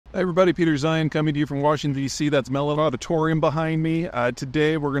Hi everybody, Peter Zeihan coming to you from Washington, D.C. That's Mellon Auditorium behind me.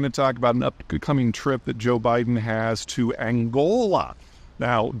 Today we're going to talk about an upcoming trip that Joe Biden has to Angola.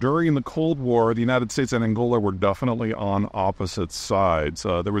 Now, during the Cold War, the United States and Angola were definitely on opposite sides.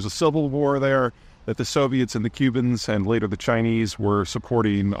 There was a civil war there that the Soviets and the Cubans and later the Chinese were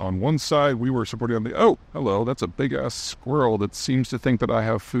supporting on one side. We were supporting on the... Oh, hello, that's a big-ass squirrel that seems to think that I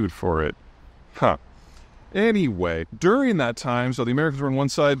have food for it. Huh. Anyway, during that time, so the Americans were on one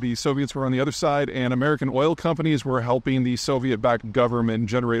side, the Soviets were on the other side, and American oil companies were helping the Soviet-backed government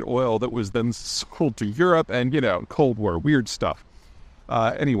generate oil that was then sold to Europe, and, Cold War, weird stuff.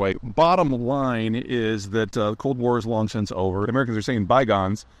 Anyway, bottom line is that the Cold War is long since over. The Americans are saying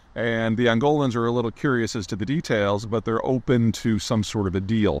bygones, and the Angolans are a little curious as to the details, but they're open to some sort of a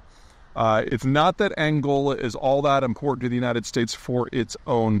deal. It's not that Angola is all that important to the United States for its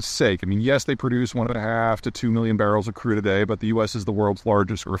own sake. I mean, yes, they produce 1.5 to 2 million barrels of crude a day, but the U.S. is the world's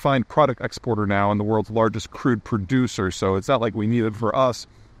largest refined product exporter now and the world's largest crude producer, so it's not like we need it for us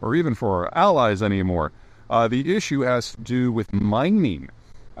or even for our allies anymore. The issue has to do with mining.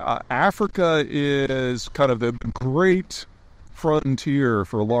 Africa is kind of the great frontier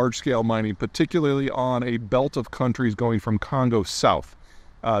for large-scale mining, particularly on a belt of countries going from Congo south.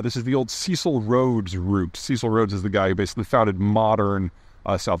 This is the old Cecil Rhodes route. Cecil Rhodes is the guy who basically founded modern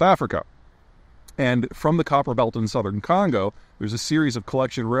South Africa. And from the Copper Belt in southern Congo, there's a series of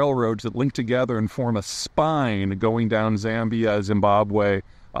collection railroads that link together and form a spine going down Zambia, Zimbabwe,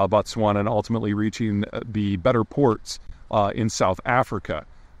 Botswana, and ultimately reaching the better ports in South Africa.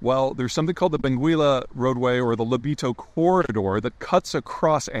 Well, there's something called the Benguela Roadway or the Lobito Corridor that cuts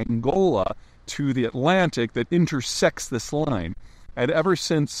across Angola to the Atlantic that intersects this line. And ever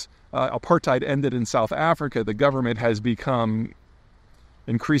since apartheid ended in South Africa, the government has become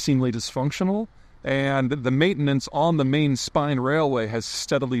increasingly dysfunctional, and the maintenance on the main spine railway has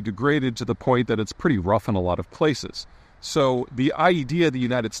steadily degraded to the point that it's pretty rough in a lot of places. So the idea the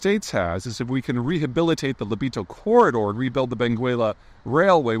United States has is if we can rehabilitate the Lobito Corridor and rebuild the Benguela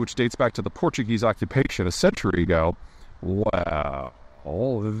Railway, which dates back to the Portuguese occupation a century ago, wow.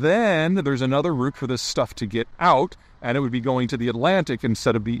 Then there's another route for this stuff to get out, and it would be going to the Atlantic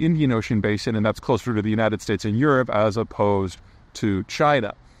instead of the Indian Ocean basin, and that's closer to the United States and Europe as opposed to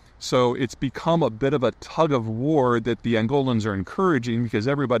China. So it's become a bit of a tug of war that the Angolans are encouraging because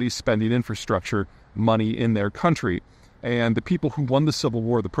everybody's spending infrastructure money in their country. And the people who won the Civil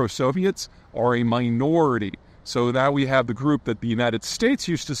War, the pro-Soviets, are a minority. So now we have the group that the United States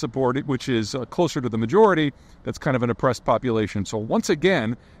used to support, which is closer to the majority. That's kind of an oppressed population. So once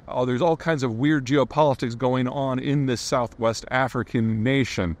again, there's all kinds of weird geopolitics going on in this Southwest African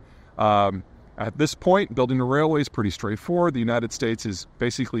nation. At this point, building a railway is pretty straightforward. The United States is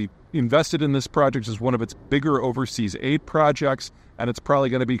basically invested in this project as one of its bigger overseas aid projects, and it's probably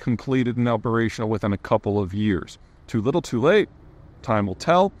going to be completed and operational within a couple of years. Too little, too late. Time will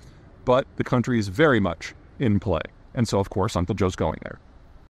tell, but the country is very much in play. And so, of course, Uncle Joe's going there.